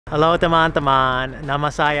Hello teman-teman,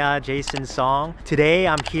 nama saya Jason Song. Today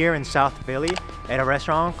I'm here in South Philly at a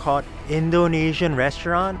restaurant called Indonesian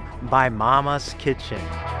Restaurant by Mama's Kitchen.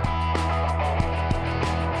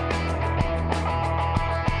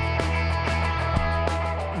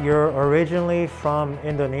 You're originally from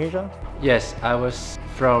Indonesia? Yes, I was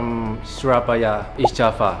from Surabaya, East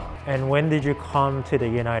Java. And when did you come to the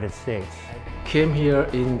United States? Came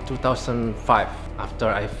here in 2005 after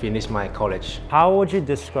I finished my college. How would you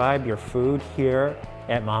describe your food here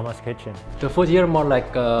at Mama's Kitchen? The food here more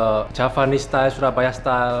like Javanese style, Surabaya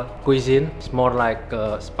style cuisine. It's more like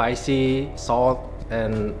spicy, salt,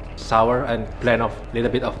 and sour, and blend of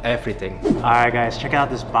little bit of everything. Alright guys, check out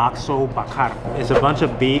this bakso bakar. It's a bunch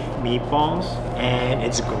of beef meatballs and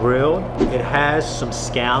it's grilled. It has some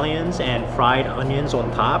scallions and fried onions on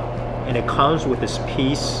top, and it comes with this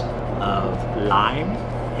piece of lime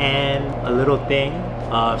and a little thing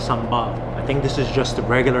of sambal. I think this is just the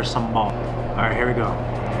regular sambal. Alright, here we go.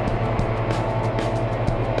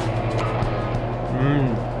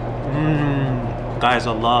 Guys,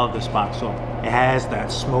 I love this bakso. It has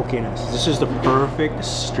that smokiness. This is the perfect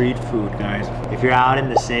street food, guys. If you're out in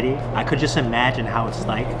the city, I could just imagine how it's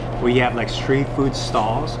like, where you have like street food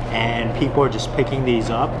stalls and people are just picking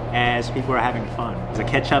these up as people are having fun. The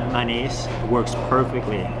ketchup mayonnaise works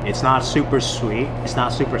perfectly. It's not super sweet, it's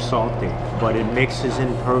not super salty, but it mixes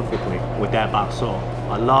in perfectly with that bakso.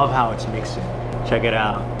 I love how it's mixing. Check it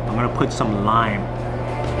out. I'm gonna put some lime.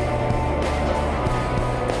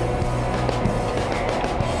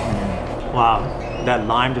 Wow, that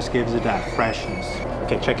lime just gives it that freshness.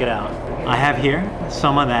 Okay, check it out. I have here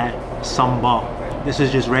some of that sambal. This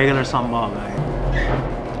is just regular sambal, guys.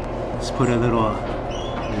 Let's put a little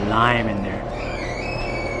lime in there.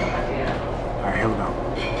 All right, here we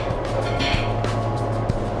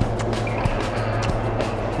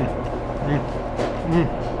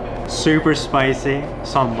go. Super spicy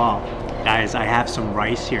sambal. Guys, I have some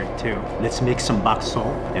rice here too. Let's mix some bakso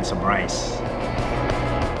and some rice.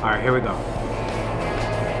 All right, here we go.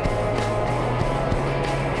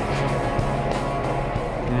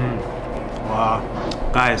 Wow.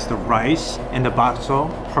 Guys, the rice and the bakso,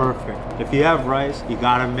 perfect. If you have rice, you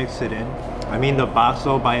gotta mix it in. I mean, the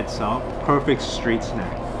bakso by itself, perfect street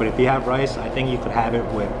snack. But if you have rice, I think you could have it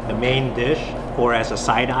with the main dish or as a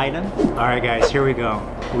side item. All right, guys, here we go.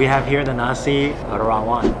 We have here the nasi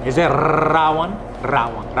rawon. Is it rawon?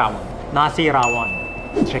 Rawon. Nasi rawon.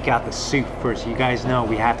 Check out the soup first. You guys know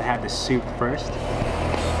we have to have the soup first.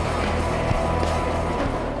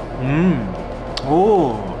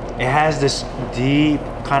 Oh, it has this deep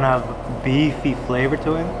kind of beefy flavor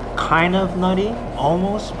to it. Kind of nutty,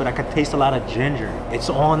 almost, but I could taste a lot of ginger. It's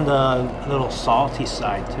on the little salty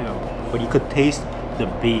side too, but you could taste the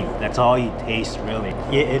beef. That's all you taste really.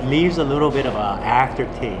 It leaves a little bit of an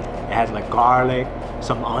aftertaste. It has like garlic,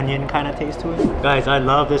 some onion kind of taste to it. Guys, I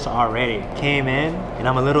love this already. Came in and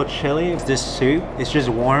I'm a little chilly. This soup, it's just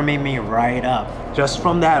warming me right up. Just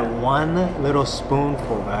from that one little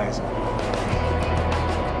spoonful, guys.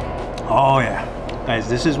 Oh yeah. Guys,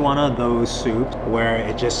 this is one of those soups where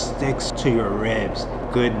it just sticks to your ribs.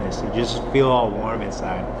 Goodness, you just feel all warm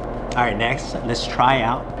inside. All right, next, let's try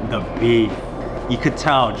out the beef. You could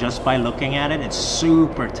tell just by looking at it, it's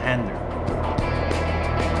super tender.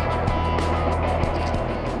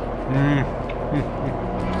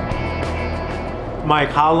 Mike,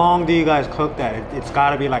 how long do you guys cook that? It's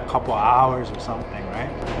gotta be like a couple hours or something, right?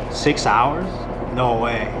 6 hours? No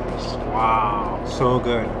way. Wow, so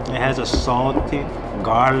good. It has a salty,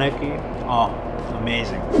 garlicky, oh,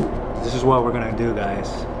 amazing. This is what we're gonna do,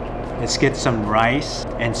 guys. Let's get some rice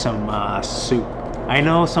and some soup. I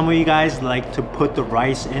know some of you guys like to put the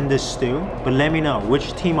rice in the stew, but let me know,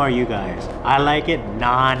 which team are you guys? I like it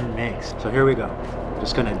non-mixed. So here we go.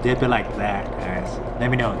 Just gonna dip it like that, guys. Let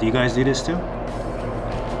me know, do you guys do this too?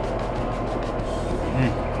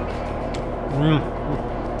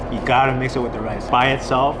 You gotta mix it with the rice. By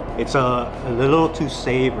itself, it's a little too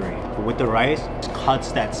savory, but with the rice, it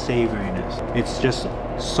cuts that savoriness. It's just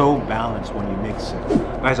so balanced when you mix it.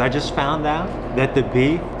 Guys, I just found out that the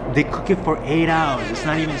beef, they cook it for 8 hours. It's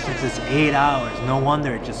not even since it's 8 hours. No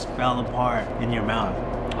wonder it just fell apart in your mouth.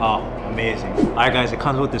 Oh, amazing. All right, guys, it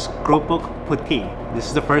comes with this kerupuk putih. This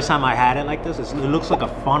is the first time I had it like this. It looks like a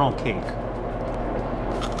funnel cake.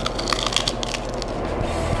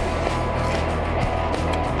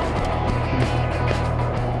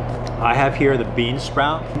 I have here the bean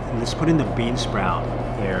sprout. Let's put in the bean sprout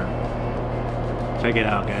here. Check it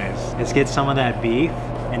out, guys. Let's get some of that beef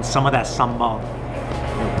and some of that sambal.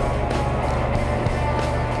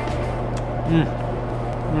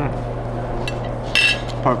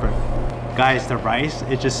 Perfect. Guys, the rice,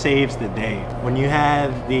 it just saves the day. When you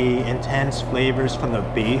have the intense flavors from the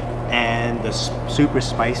beef and the super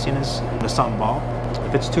spiciness, the sambal,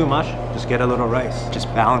 if it's too much, just get a little rice. Just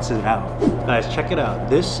balances it out. Guys, check it out.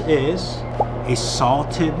 This is a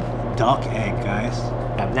salted duck egg, guys.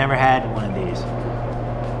 I've never had one of these.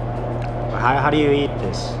 How do you eat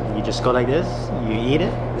this? You just go like this? You eat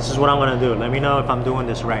it? This is what I'm gonna do. Let me know if I'm doing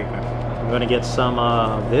this right. I'm gonna get some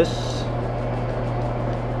of this.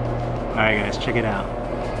 Alright guys, check it out.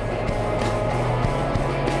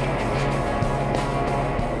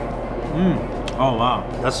 Oh wow,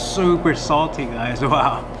 that's super salty, guys.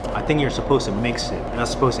 Wow. I think you're supposed to mix it. You're not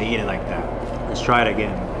supposed to eat it like that. Let's try it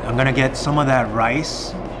again. I'm gonna get some of that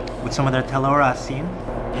rice with some of that telur asin,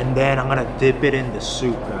 and then I'm gonna dip it in the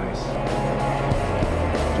soup, guys.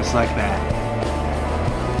 Just like that.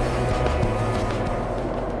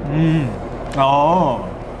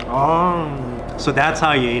 So that's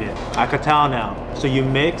how you eat it. I could tell now. So you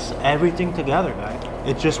mix everything together, guys.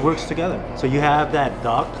 It just works together. So you have that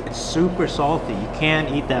duck, it's super salty. You can't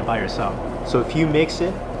eat that by yourself. So if you mix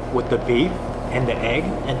it with the beef and the egg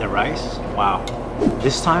and the rice, wow.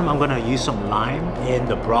 This time I'm gonna use some lime in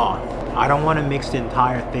the broth. I don't wanna mix the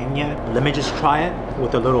entire thing yet. Let me just try it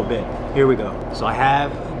with a little bit. Here we go. So I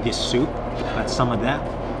have this soup, got some of that,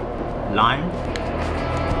 lime.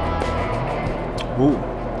 Ooh,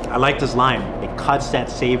 I like this lime. It cuts that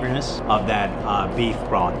savoriness of that beef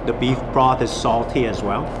broth. The beef broth is salty as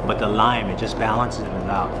well, but the lime, it just balances it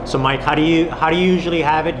out. So Mike, how do you usually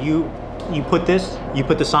have it? You put this, you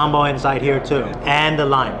put the sambal inside here too, and the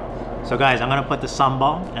lime. So guys, I'm gonna put the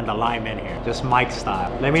sambal and the lime in here, just Mike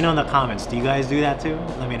style. Let me know in the comments, do you guys do that too?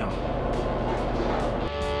 Let me know.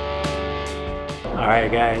 All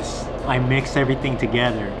right guys, I mixed everything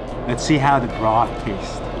together. Let's see how the broth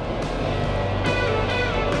tastes.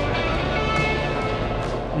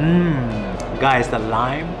 Guys, the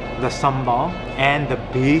lime, the sambal, and the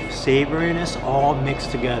beef savoriness all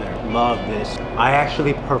mixed together. Love this. I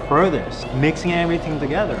actually prefer this. Mixing everything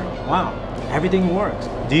together. Wow, everything works.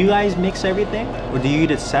 Do you guys mix everything, or do you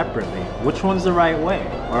eat it separately? Which one's the right way?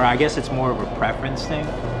 Or I guess it's more of a preference thing.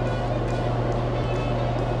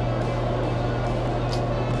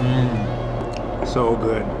 So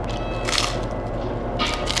good.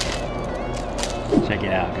 Check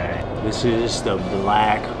it out, guys. This is the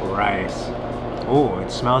black rice. Oh,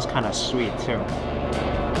 it smells kind of sweet too.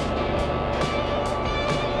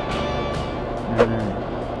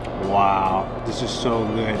 Wow, this is so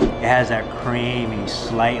good. It has that creamy,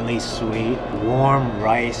 slightly sweet, warm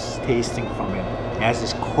rice tasting from it. It has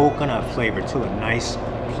this coconut flavor too, a nice,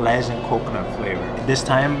 pleasant coconut flavor. This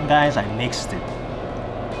time, guys, I mixed it.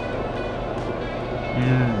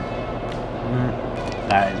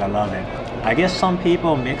 Guys, I love it. I guess some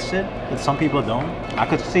people mix it, but some people don't. I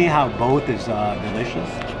could see how both is delicious.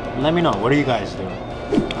 Let me know, what do you guys do?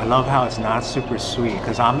 I love how it's not super sweet,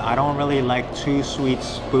 because I don't really like too sweet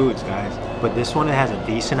foods, guys. But this one, it has a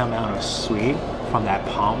decent amount of sweet from that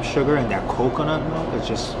palm sugar and that coconut milk. It's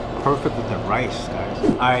just perfect with the rice, guys.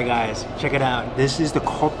 Alright guys, check it out. This is the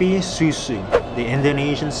kopi susu, the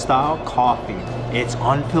Indonesian style coffee. It's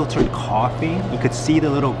unfiltered coffee. You could see the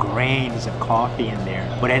little grains of coffee in there.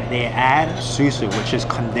 But they add susu, which is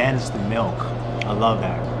condensed milk. I love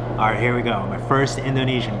that. Alright, here we go. My first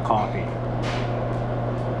Indonesian coffee.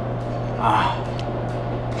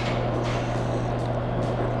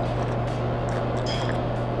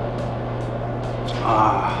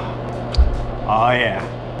 Oh yeah.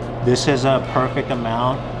 This is a perfect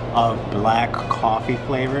amount of black coffee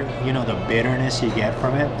flavor. You know, the bitterness you get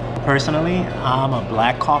from it. Personally, I'm a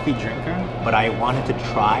black coffee drinker, but I wanted to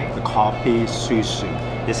try the kopi susu.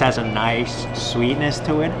 This has a nice sweetness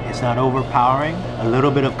to it. It's not overpowering. A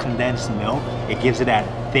little bit of condensed milk. It gives it that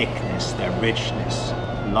thickness, that richness.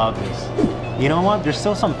 Love this. You know what? There's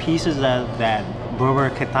still some pieces of that Bubur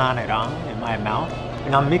KETAN Hitam in my mouth.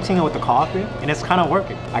 And I'm mixing it with the coffee, and it's kind of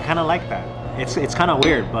working. I kind of like that. It's kind of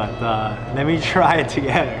weird, but let me try it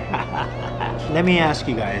together. Let me ask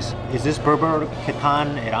you guys, is this Bubur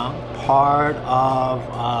KETAN Hitam part of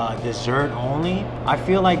dessert only? I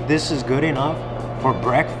feel like this is good enough for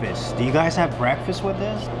breakfast. Do you guys have breakfast with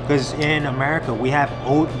this? Because in America, we have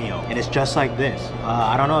oatmeal, and it's just like this.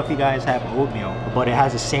 I don't know if you guys have oatmeal, but it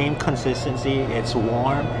has the same consistency. It's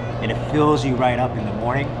warm, and it fills you right up in the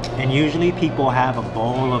morning. And usually people have a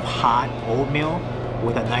bowl of hot oatmeal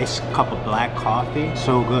with a nice cup of black coffee.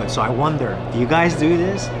 So good. So I wonder, do you guys do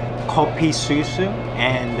this? Kopi susu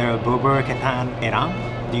and the Bubur KETAN Hitam?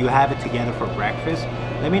 Do you have it together for breakfast?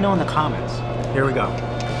 Let me know in the comments. Here we go.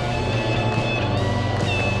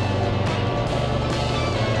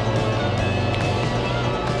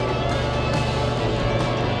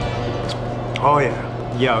 Oh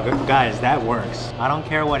yeah. Yo, guys, that works. I don't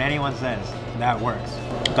care what anyone says. That works.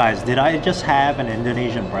 Guys, did I just have an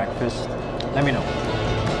Indonesian breakfast? Let me know.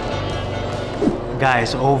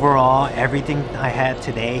 Guys, overall, everything I had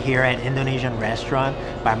today here at Indonesian restaurant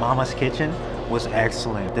by Mama's Kitchen was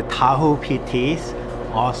excellent. The tahu pitis,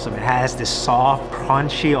 awesome. It has this soft,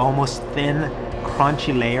 crunchy, almost thin,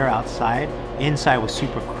 crunchy layer outside. Inside was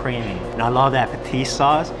super creamy. And I love that patis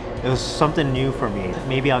sauce. It was something new for me.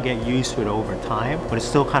 Maybe I'll get used to it over time, but it's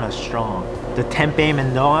still kind of strong. The tempeh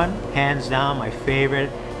mendoan, hands down my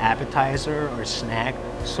favorite appetizer or snack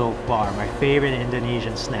so far. My favorite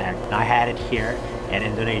Indonesian snack. And I had it here at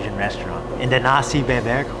Indonesian restaurant. And the nasi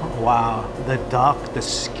bebek, wow, the duck, the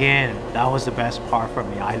skin, that was the best part for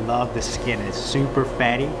me. I love the skin. It's super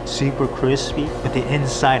fatty, super crispy, but the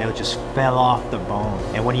inside, it just fell off the bone.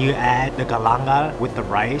 And when you add the galangal with the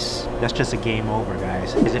rice, that's just a game over,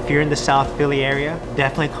 guys. Because if you're in the South Philly area,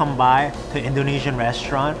 definitely come by to Indonesian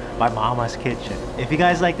restaurant by Mama's Kitchen. If you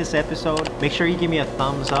guys like this episode, make sure you give me a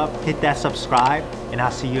thumbs up, hit that subscribe, and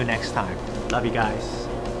I'll see you next time. Love you guys.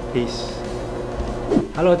 Peace.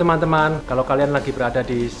 Halo teman-teman, kalau kalian lagi berada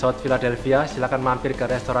di South Philadelphia, silakan mampir ke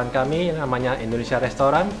restoran kami namanya Indonesia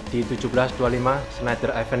Restoran di 1725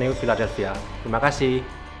 Snyder Avenue, Philadelphia. Terima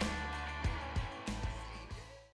kasih.